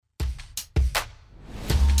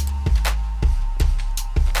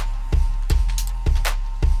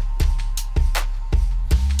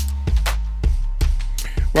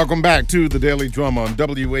Welcome back to the Daily Drum on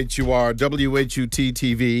WHUR, WHUT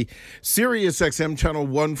TV, Sirius XM Channel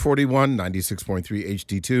 141, 96.3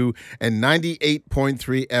 HD2, and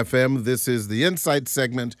 98.3 FM. This is the Insight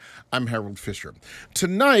segment. I'm Harold Fisher.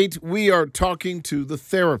 Tonight, we are talking to the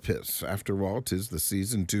therapists. After all, 'tis the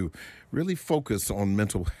season to really focus on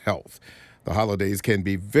mental health. The holidays can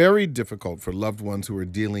be very difficult for loved ones who are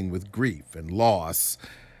dealing with grief and loss.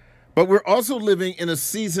 But we're also living in a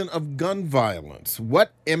season of gun violence.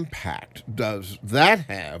 What impact does that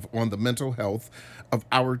have on the mental health of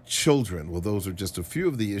our children? Well, those are just a few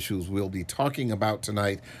of the issues we'll be talking about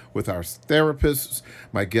tonight with our therapists.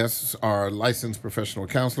 My guests are licensed professional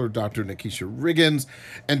counselor Dr. Nikisha Riggins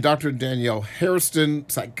and Dr. Danielle Hairston,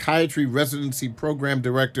 psychiatry residency program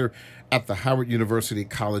director at the Howard University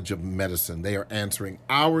College of Medicine. They are answering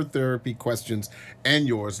our therapy questions and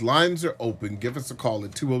yours. Lines are open. Give us a call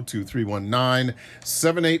at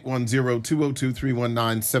 202-319-7810,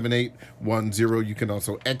 202-319-7810. You can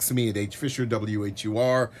also X me at HFisher,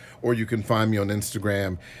 WHUR, or you can find me on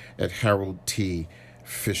Instagram at Harold T.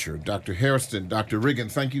 Fisher. Dr. Hairston, Dr.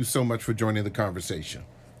 Riggins, thank you so much for joining the conversation.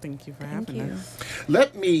 Thank you for having us.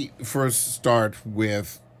 Let me first start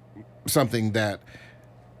with something that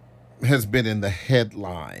has been in the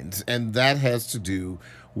headlines, and that has to do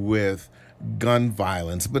with gun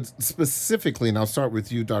violence. But specifically, and I'll start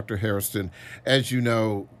with you, Dr. Hairston, as you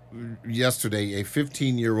know, yesterday, a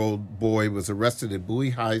 15-year-old boy was arrested at Bowie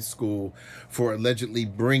High School for allegedly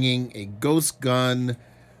bringing a ghost gun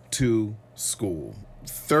to school.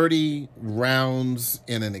 30 rounds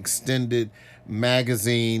in an extended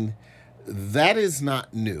magazine. That is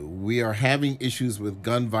not new. We are having issues with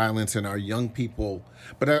gun violence in our young people.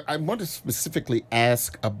 But I want to specifically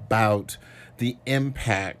ask about the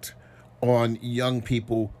impact on young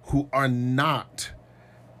people who are not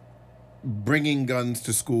bringing guns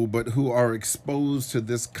to school, but who are exposed to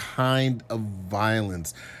this kind of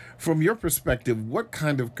violence. From your perspective, what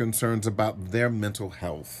kind of concerns about their mental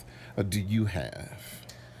health do you have?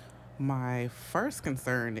 My first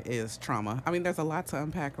concern is trauma. I mean, there's a lot to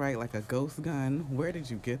unpack, right? Like a ghost gun. Where did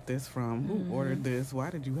you get this from? Who ordered this? Why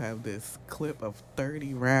did you have this clip of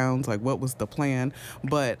 30 rounds? Like, what was the plan?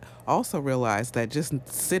 But also realize that just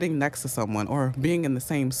sitting next to someone or being in the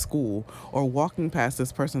same school or walking past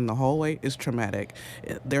this person in the hallway is traumatic.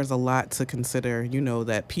 There's a lot to consider. You know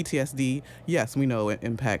that PTSD, yes, we know it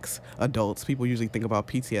impacts adults. People usually think about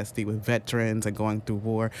PTSD with veterans and going through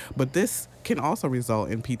war. But this can also result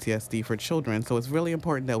in PTSD for children. So it's really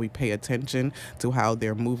important that we pay attention to how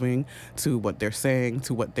they're moving, to what they're saying,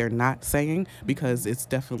 to what they're not saying, because it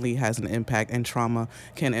definitely has an impact, and trauma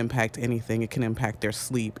can impact anything. It can impact their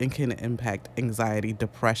sleep. It can impact anxiety,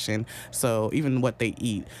 depression, so even what they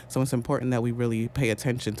eat. So it's important that we really pay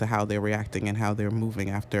attention to how they're reacting and how they're moving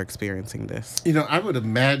after experiencing this. You know, I would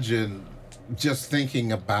imagine just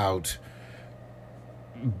thinking about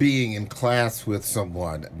being in class with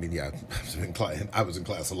someone. I mean, yeah, I was in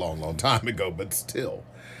class a long, long time ago, but still,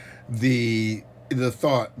 the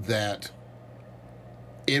thought that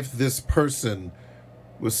if this person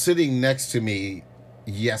was sitting next to me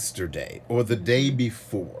yesterday or the day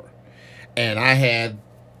before, and I had,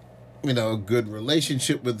 you know, a good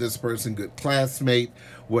relationship with this person, good classmate,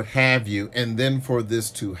 what have you, and then for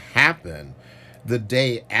this to happen the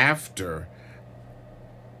day after,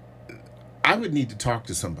 I would need to talk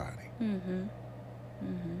to somebody.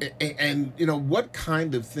 And, you know, what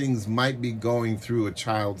kind of things might be going through a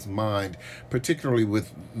child's mind, particularly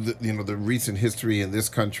with, the recent history in this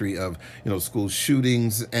country of, school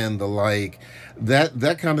shootings and the like.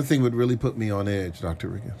 That kind of thing would really put me on edge, Dr.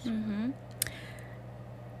 Riggins.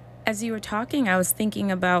 As you were talking, I was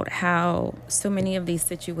thinking about how so many of these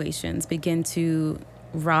situations begin to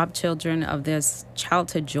rob children of this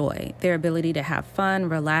childhood joy, their ability to have fun,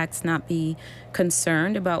 relax, not be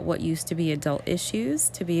concerned about what used to be adult issues,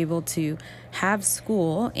 to be able to have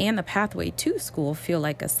school and the pathway to school feel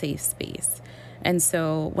like a safe space. And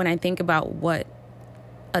so when I think about what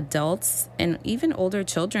adults and even older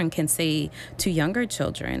children can say to younger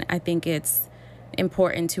children, I think it's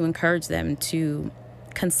important to encourage them to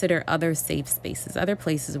consider other safe spaces, other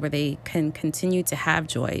places where they can continue to have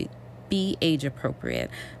joy, be age appropriate,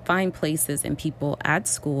 find places and people at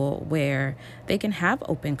school where they can have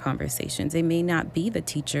open conversations. It may not be the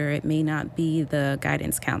teacher, it may not be the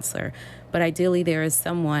guidance counselor, but ideally there is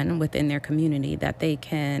someone within their community that they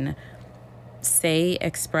can say,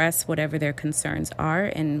 express whatever their concerns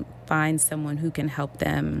are, and find someone who can help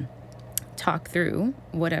them talk through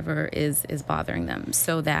whatever is bothering them,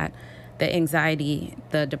 so that the anxiety,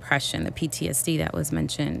 the depression, the PTSD that was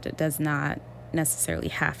mentioned does not necessarily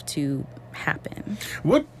have to happen.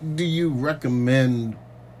 What do you recommend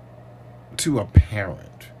to a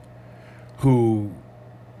parent who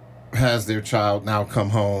has their child now come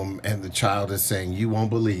home and the child is saying, "You won't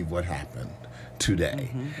believe what happened today."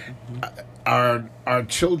 Are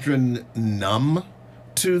children numb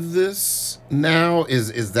to this now?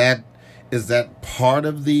 Is that part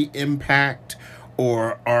of the impact,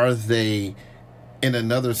 or are they, in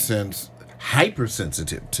another sense,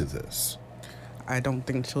 hypersensitive to this? I don't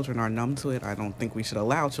think children are numb to it. I don't think we should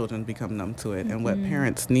allow children to become numb to it. And what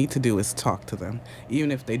parents need to do is talk to them.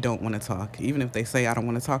 Even if they don't want to talk, even if they say, I don't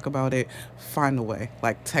want to talk about it, find a way.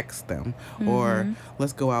 Like text them or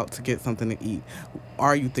let's go out to get something to eat.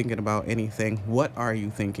 Are you thinking about anything? What are you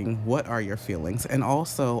thinking? What are your feelings? And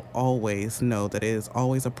also always know that it is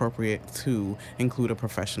always appropriate to include a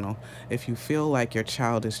professional. If you feel like your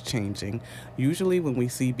child is changing, usually when we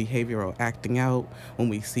see behavioral acting out, when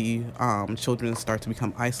we see children start to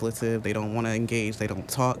become isolative, they don't want to engage, they don't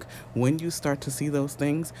talk. When you start to see those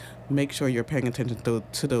things, make sure you're paying attention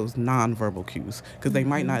to those nonverbal cues, because they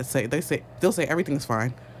might not say, they'll say everything's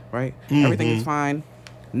fine, right? Everything is fine.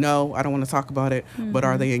 No, I don't want to talk about it. But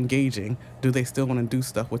are they engaging? Do they still want to do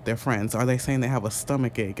stuff with their friends? Are they saying they have a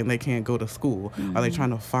stomach ache and they can't go to school? Are they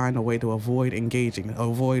trying to find a way to avoid engaging,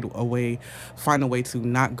 find a way to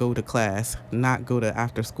not go to class, not go to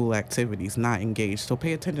after school activities, not engage? So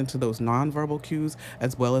pay attention to those nonverbal cues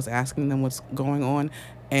as well as asking them what's going on.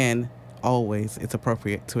 And always it's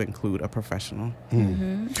appropriate to include a professional.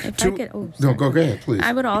 If I could, No, go ahead, please.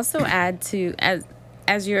 I would also add to,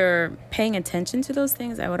 as you're paying attention to those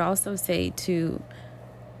things, I would also say to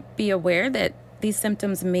be aware that these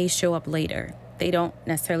symptoms may show up later. They don't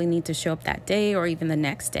necessarily need to show up that day or even the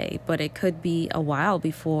next day, but it could be a while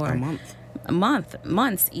before,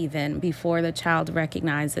 months even, before the child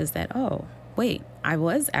recognizes that, oh, wait, I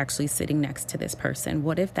was actually sitting next to this person.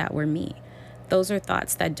 What if that were me? Those are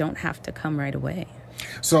thoughts that don't have to come right away.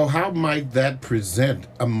 So how might that present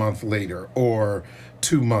a month later or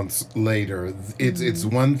 2 months later? It's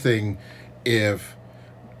one thing if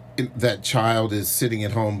that child is sitting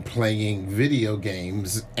at home playing video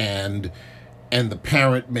games and the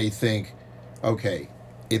parent may think, okay,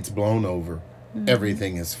 it's blown over,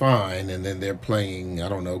 everything is fine, and then they're playing, I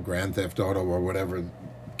don't know, Grand Theft Auto or whatever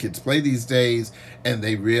kids play these days, and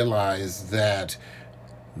they realize that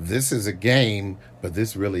this is a game, but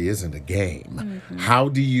this really isn't a game. How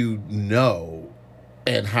do you know,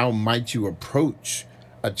 and how might you approach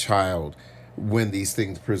a child when these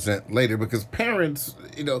things present later? Because parents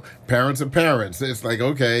are parents. It's like,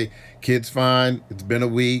 okay, kid's fine. It's been a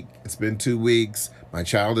week. It's been 2 weeks. My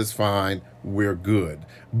child is fine. We're good.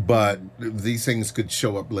 But these things could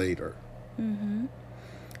show up later.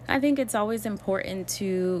 I think it's always important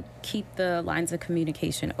to keep the lines of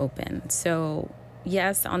communication open. So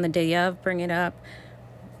yes, on the day of, bring it up.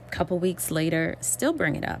 A couple weeks later, still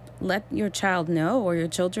bring it up. Let your child know, or your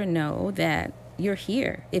children know, that you're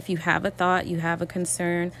here. If you have a thought, you have a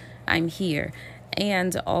concern, I'm here.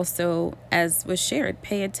 And also, as was shared,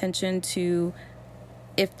 pay attention to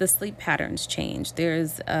if the sleep patterns change.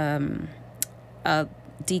 There's a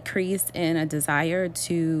decrease in a desire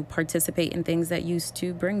to participate in things that used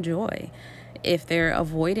to bring joy. If they're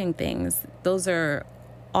avoiding things, those are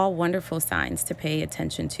all wonderful signs to pay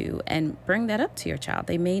attention to, and bring that up to your child.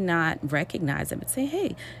 They may not recognize it, but say,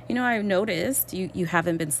 hey, I noticed you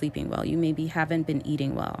haven't been sleeping well. You maybe haven't been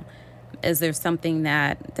eating well. Is there something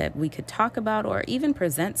that we could talk about, or even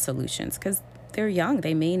present solutions? Because they're young.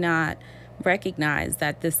 They may not recognize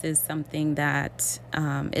that this is something that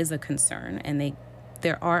is a concern, and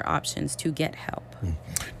there are options to get help.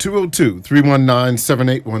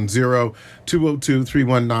 202-319-7810,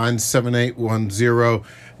 202-319-7810.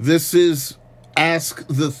 This is Ask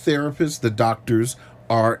the Therapist. The doctors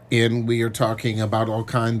are in. We are talking about all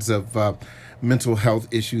kinds of mental health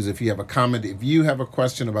issues. If you have a comment, if you have a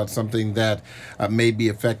question about something that may be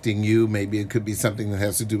affecting you, maybe it could be something that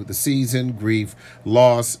has to do with the season, grief,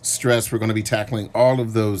 loss, stress. We're going to be tackling all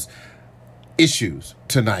of those issues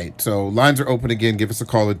tonight. So lines are open again. Give us a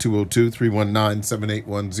call at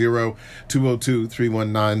 202-319-7810,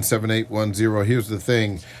 202-319-7810. Here's the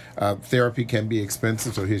thing. Therapy can be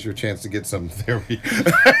expensive, so here's your chance to get some therapy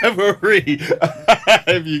free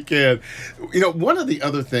if you can. One of the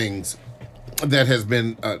other things that has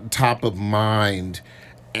been top of mind,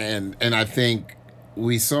 and I think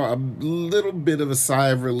we saw a little bit of a sigh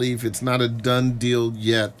of relief. It's not a done deal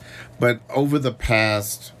yet, but over the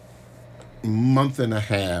past month and a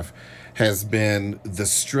half has been the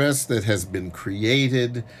stress that has been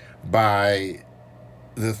created by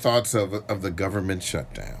the thoughts of the government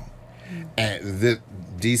shutdown. And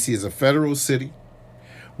D.C. is a federal city.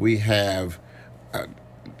 We have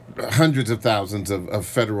hundreds of thousands of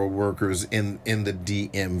federal workers in the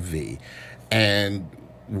DMV. And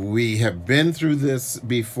we have been through this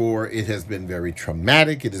before. It has been very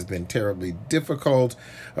traumatic. It has been terribly difficult.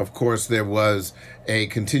 Of course, there was a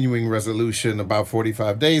continuing resolution about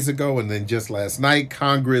 45 days ago, and then just last night,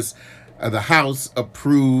 Congress, the House,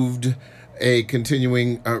 approved a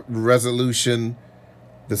continuing resolution.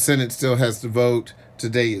 The Senate still has to vote.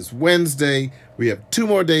 Today is Wednesday. We have 2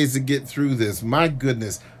 more days to get through this. My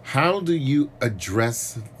goodness, how do you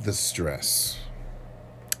address the stress?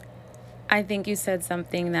 I think you said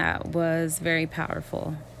something that was very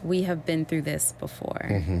powerful. We have been through this before.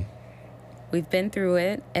 Mm-hmm. We've been through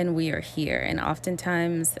it and we are here. And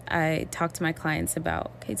oftentimes I talk to my clients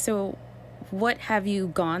about, okay, so what have you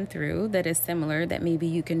gone through that is similar that maybe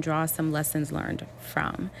you can draw some lessons learned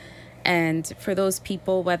from? And for those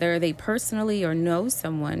people, whether they personally or know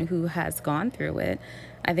someone who has gone through it,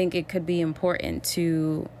 I think it could be important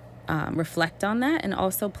to reflect on that and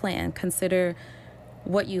also consider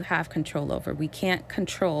what you have control over. We can't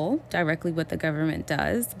control directly what the government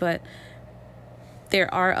does, but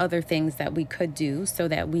there are other things that we could do so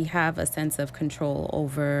that we have a sense of control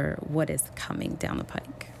over what is coming down the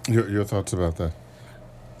pike. Your thoughts about that?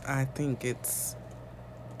 I think it's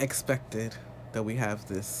expected that we have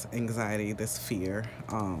this anxiety, this fear.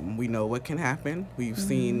 We know what can happen. We've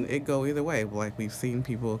seen it go either way. Like, we've seen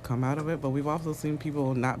people come out of it, but we've also seen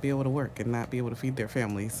people not be able to work and not be able to feed their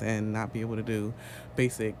families and not be able to do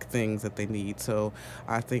basic things that they need. So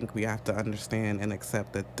I think we have to understand and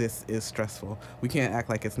accept that this is stressful. We can't act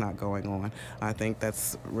like it's not going on. I think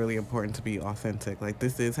that's really important, to be authentic. Like,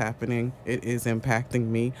 this is happening. It is impacting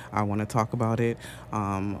me. I want to talk about it.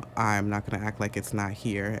 I'm not going to act like it's not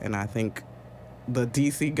here. And I think the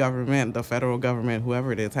DC government, the federal government,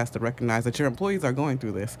 whoever it is, has to recognize that your employees are going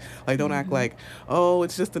through this. Like, don't act like, oh,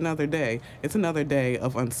 it's just another day. It's another day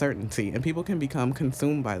of uncertainty, and people can become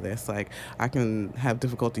consumed by this. Like, I can have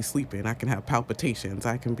difficulty sleeping. I can have palpitations.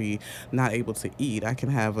 I can be not able to eat. I can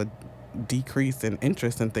have a decrease in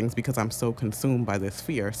interest in things because I'm so consumed by this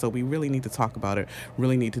fear. So we really need to talk about it,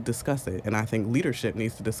 really need to discuss it. And I think leadership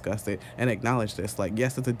needs to discuss it and acknowledge this. Like,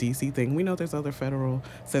 yes, it's a DC thing. We know there's other federal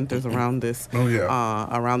centers around this,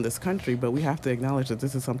 around this country, but we have to acknowledge that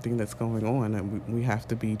this is something that's going on, and we have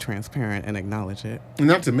to be transparent and acknowledge it.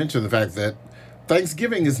 Not to mention the fact that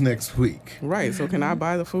Thanksgiving is next week. Right. So can I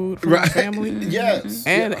buy the food for my family? Yes.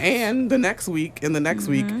 And the next week,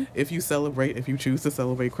 if you choose to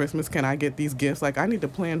celebrate Christmas, can I get these gifts? Like, I need to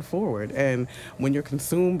plan forward. And when you're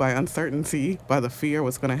consumed by uncertainty, by the fear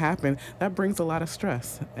what's going to happen, that brings a lot of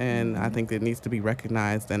stress. And I think it needs to be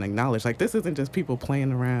recognized and acknowledged. Like, this isn't just people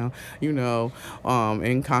playing around,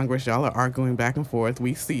 in Congress, y'all are arguing back and forth.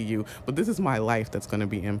 We see you. But this is my life that's going to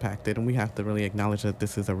be impacted. And we have to really acknowledge that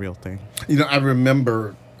this is a real thing. I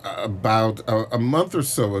remember about a month or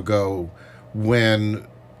so ago when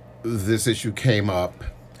this issue came up,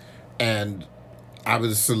 and I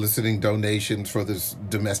was soliciting donations for this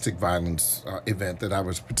domestic violence event that I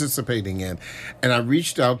was participating in. And I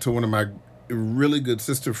reached out to one of my really good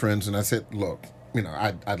sister friends, and I said, look,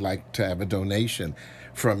 I'd like to have a donation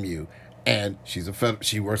from you. And she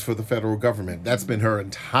works for the federal government. That's been her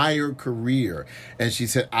entire career. And she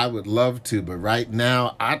said, I would love to, but right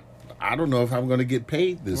now, I don't know if I'm going to get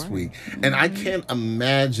paid this week. And I can't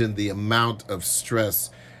imagine the amount of stress.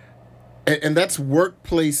 And that's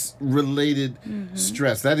workplace-related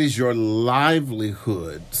stress. That is your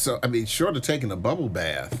livelihood. So, short of taking a bubble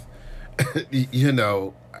bath,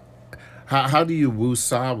 how do you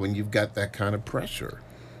woo-saw when you've got that kind of pressure?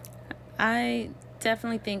 I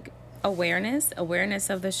definitely think awareness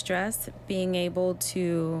of the stress, being able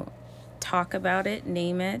to talk about it,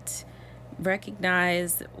 name it,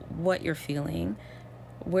 recognize what you're feeling,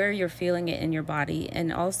 where you're feeling it in your body,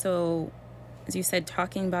 and also, as you said,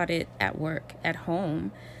 talking about it at work, at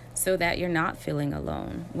home, so that you're not feeling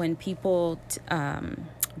alone. When people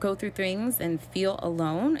go through things and feel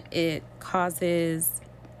alone, it causes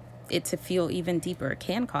it to feel even deeper. It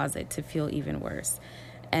can cause it to feel even worse.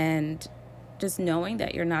 And just knowing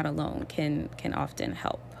that you're not alone can often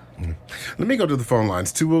help. Let me go to the phone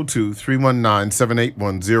lines,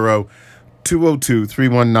 202-319-7810,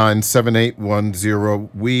 202-319-7810.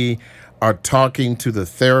 We are talking to the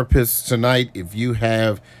therapist tonight. If you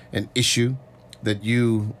have an issue that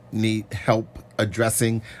you need help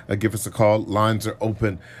addressing, give us a call. Lines are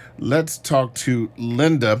open. Let's talk to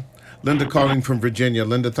Linda. Linda calling from Virginia.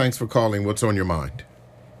 Linda, thanks for calling. What's on your mind?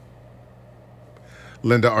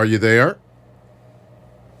 Linda, are you there?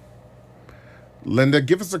 Linda,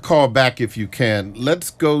 give us a call back if you can. Let's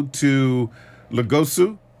go to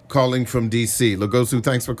Lagosu calling from D.C. Lagosu,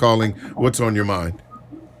 thanks for calling. What's on your mind?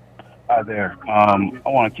 Hi there. I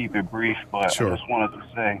want to keep it brief, but Sure. I just wanted to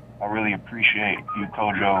say I really appreciate you,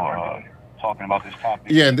 Kojo, talking about this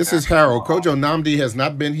topic. Yeah, and this is Harold. Um, Kojo Namdi has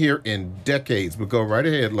not been here in decades, but go right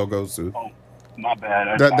ahead, Logosu. oh, my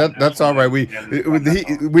bad. That's all right.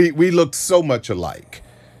 We look so much alike.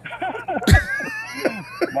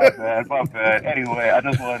 My bad. Anyway, I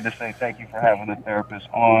just wanted to say thank you for having the therapist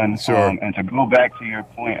on. Sure. And to go back to your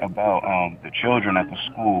point about the children at the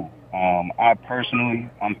school, I personally,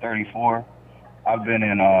 I'm 34. I've been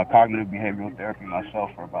in cognitive behavioral therapy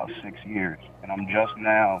myself for about 6 years, and I'm just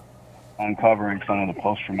now uncovering some of the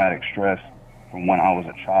post-traumatic stress from when I was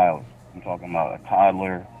a child. I'm talking about a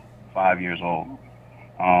toddler, 5 years old.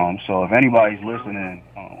 So if anybody's listening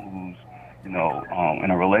who's in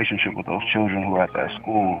a relationship with those children who are at that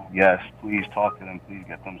school, yes, please talk to them. Please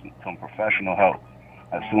get them some professional help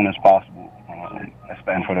as soon as possible,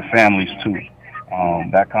 and for the families too.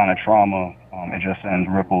 That kind of trauma, it just sends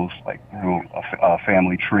ripples like through a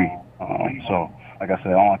family tree. So, like I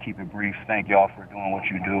said, I want to keep it brief. Thank y'all for doing what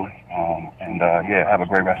you do, and have a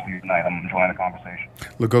great rest of your night. I'm enjoying the conversation.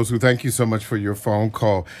 Lagosu, thank you so much for your phone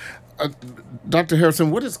call. Dr.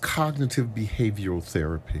 Harrison, what is cognitive behavioral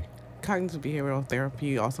therapy? Cognitive behavioral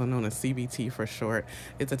therapy, also known as CBT for short,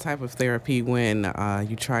 it's a type of therapy when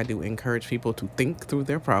you try to encourage people to think through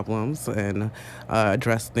their problems and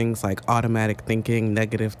address things like automatic thinking,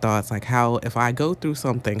 negative thoughts, like how, if I go through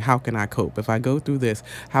something, how can I cope? If I go through this,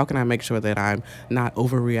 how can I make sure that I'm not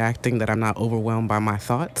overreacting, that I'm not overwhelmed by my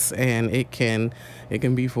thoughts? And it can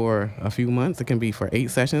be for a few months, it can be for 8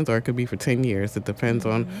 sessions, or it could be for 10 years. It depends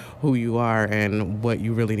on who you are and what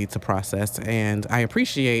you really need to process. And I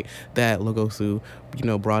appreciate that Logosu,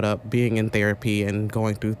 brought up being in therapy and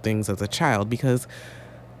going through things as a child, because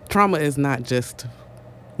trauma is not just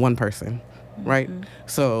one person, right?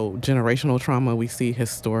 So generational trauma we see,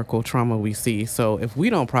 historical trauma we see. So if we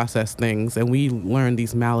don't process things and we learn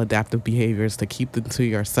these maladaptive behaviors to keep them to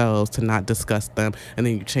yourselves, to not discuss them, and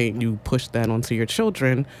then you push that onto your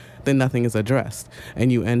children, then nothing is addressed.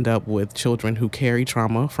 And you end up with children who carry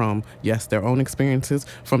trauma from, yes, their own experiences,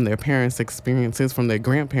 from their parents' experiences, from their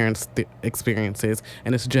grandparents' experiences,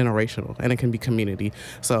 and it's generational, and it can be community.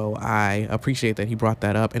 So I appreciate that he brought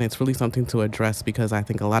that up, and it's really something to address, because I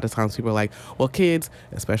think a lot of times people are like, well, kids,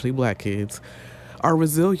 especially black kids, are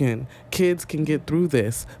resilient. Kids can get through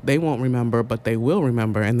this. They won't remember, but they will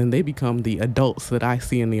remember, and then they become the adults that I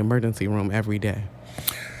see in the emergency room every day.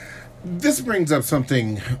 This brings up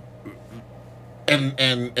something,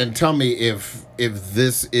 and tell me if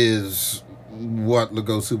this is what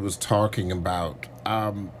Lagosu was talking about.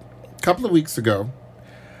 A couple of weeks ago,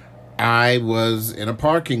 I was in a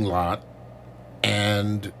parking lot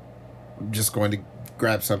and just going to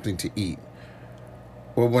grab something to eat.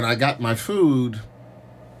 Well, when I got my food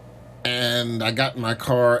and I got in my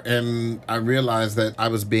car, and I realized that I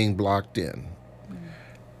was being blocked in.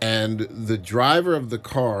 And the driver of the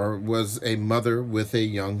car was a mother with a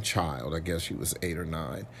young child. I guess she was 8 or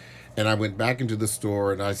 9. And I went back into the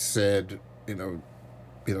store and I said,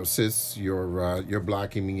 sis, you're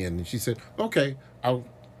blocking me in. And she said, okay, I'll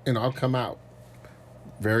come out.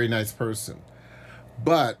 Very nice person.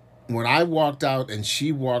 But when I walked out and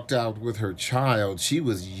she walked out with her child, she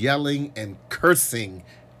was yelling and cursing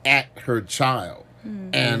at her child.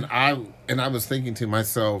 And I was thinking to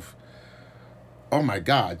myself, oh my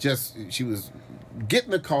God, she was, get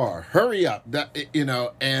in the car, hurry up,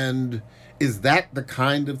 and is that the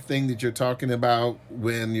kind of thing that you're talking about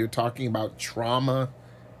when you're talking about trauma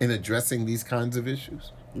and addressing these kinds of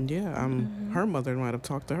issues? Yeah, her mother might have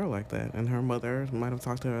talked to her like that, and her mother might have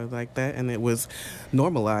talked to her like that, and it was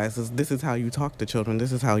normalized. This is how you talk to children.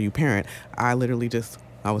 This is how you parent. I literally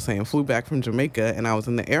flew back from Jamaica, and I was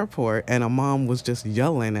in the airport, and a mom was just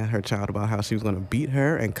yelling at her child about how she was going to beat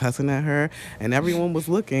her and cussing at her, and everyone was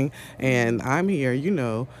looking, and I'm here,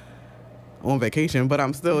 on vacation, but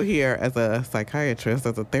I'm still here as a psychiatrist,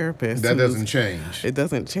 as a therapist. That doesn't change. It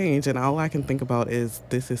doesn't change, and all I can think about is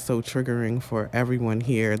this is so triggering for everyone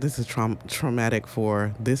here. This is traumatic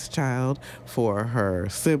for this child, for her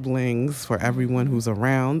siblings, for everyone who's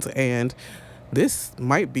around, and this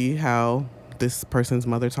might be how this person's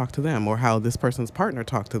mother talked to them, or how this person's partner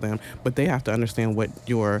talked to them, but they have to understand what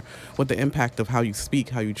the impact of how you speak,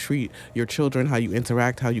 how you treat your children, how you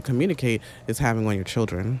interact, how you communicate is having on your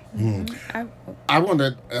children. I want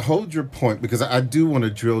to hold your point, because I do want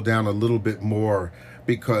to drill down a little bit more,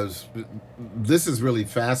 because this is really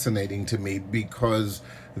fascinating to me, because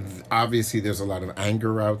obviously there's a lot of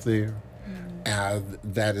anger out there.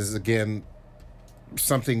 That is, again,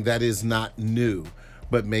 something that is not new.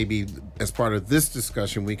 but maybe as part of this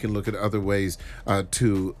discussion, we can look at other ways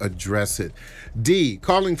to address it. D,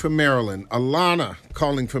 calling from Maryland. Alana,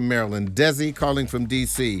 calling from Maryland. Desi, calling from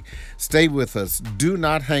D.C. Stay with us. Do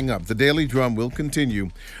not hang up. The Daily Drum will continue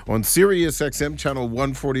on Sirius XM Channel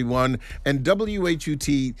 141 and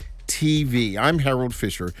WHUT TV. I'm Harold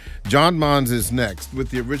Fisher. John Mons is next with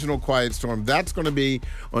the original Quiet Storm. That's going to be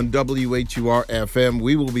on WHUR FM.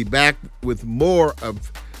 We will be back with more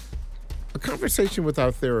of a conversation with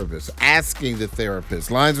our therapist, asking the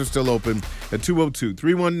therapist. Lines are still open at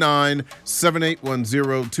 202-319-7810,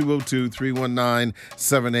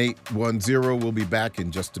 202-319-7810. We'll be back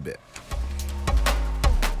in just a bit.